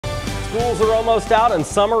Schools are almost out and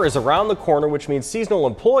summer is around the corner, which means seasonal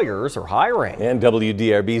employers are hiring. And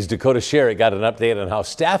WDRB's Dakota Sherrick got an update on how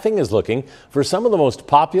staffing is looking for some of the most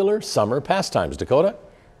popular summer pastimes. Dakota?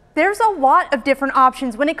 There's a lot of different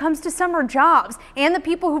options when it comes to summer jobs, and the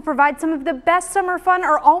people who provide some of the best summer fun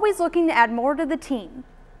are always looking to add more to the team.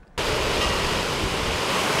 We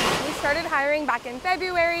started hiring back in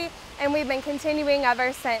February, and we've been continuing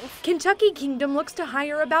ever since. Kentucky Kingdom looks to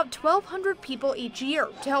hire about 1,200 people each year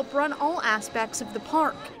to help run all aspects of the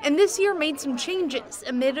park, and this year made some changes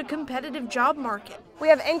amid a competitive job market. We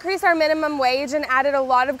have increased our minimum wage and added a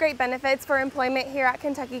lot of great benefits for employment here at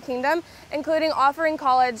Kentucky Kingdom, including offering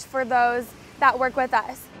college for those that work with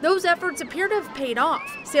us. Those efforts appear to have paid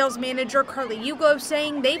off. Sales manager Carly Hugo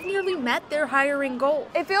saying they've nearly met their hiring goal.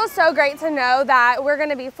 It feels so great to know that we're going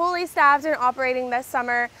to be fully staffed and operating this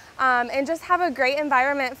summer and just have a great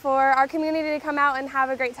environment for our community to come out and have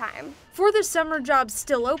a great time. For the summer jobs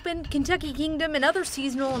still open, Kentucky Kingdom and other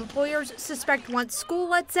seasonal employers suspect once school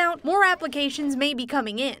lets out, more applications may be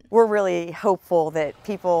coming in. We're really hopeful that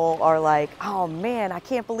people are like, oh man, I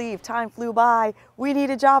can't believe time flew by. We need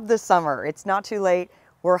a job this summer. It's not too late.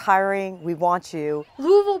 We're hiring, we want you.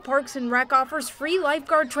 Louisville Parks and Rec offers free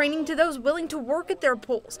lifeguard training to those willing to work at their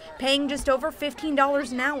pools, paying just over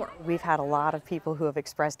 $15 an hour. We've had a lot of people who have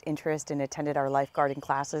expressed interest and attended our lifeguarding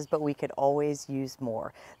classes, but we could always use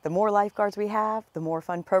more. The more lifeguards we have, the more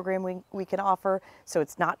fun programming we can offer, so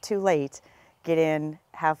it's not too late. Get in,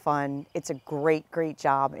 have fun. It's a great, great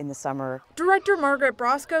job in the summer. Director Margaret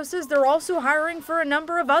Brosco says they're also hiring for a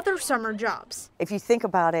number of other summer jobs. If you think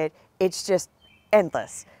about it, it's just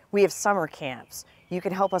endless. We have summer camps. You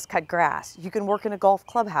can help us cut grass. You can work in a golf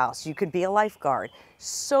clubhouse. You could be a lifeguard.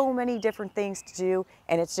 So many different things to do,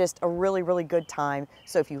 and it's just a really, really good time.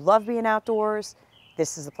 So if you love being outdoors,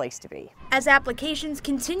 this is the place to be. As applications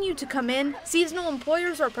continue to come in, seasonal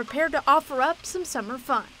employers are prepared to offer up some summer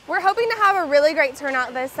fun. We're hoping to have a really great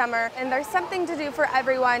turnout this summer, and there's something to do for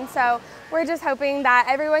everyone, so we're just hoping that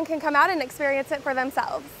everyone can come out and experience it for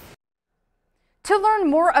themselves. To learn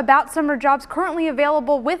more about summer jobs currently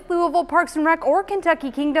available with Louisville Parks and Rec or Kentucky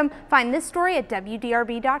Kingdom, find this story at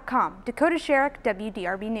WDRB.com. Dakota Sherrick,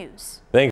 WDRB News. Thanks.